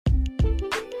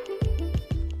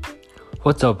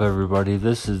What's up, everybody?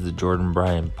 This is the Jordan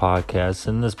Bryan Podcast,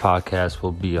 and this podcast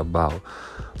will be about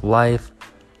life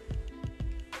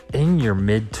in your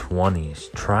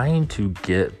mid-20s, trying to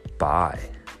get by,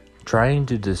 trying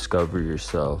to discover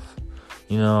yourself.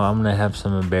 I'm going to have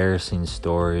some embarrassing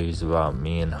stories about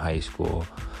me in high school,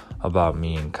 about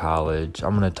me in college.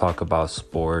 I'm going to talk about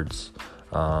sports.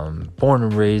 Born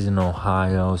and raised in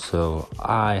Ohio, so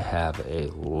I have a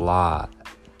lot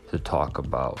to talk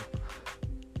about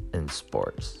in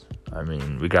sports.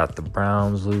 We got the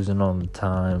Browns losing all the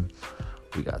time.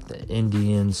 We got the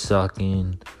Indians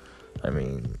sucking.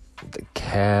 The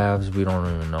Cavs, we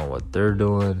don't even know what they're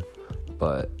doing.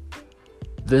 But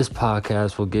this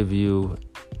podcast will give you,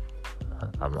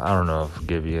 I don't know if it'll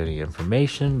give you any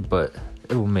information, but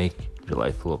it will make your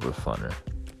life a little bit funner.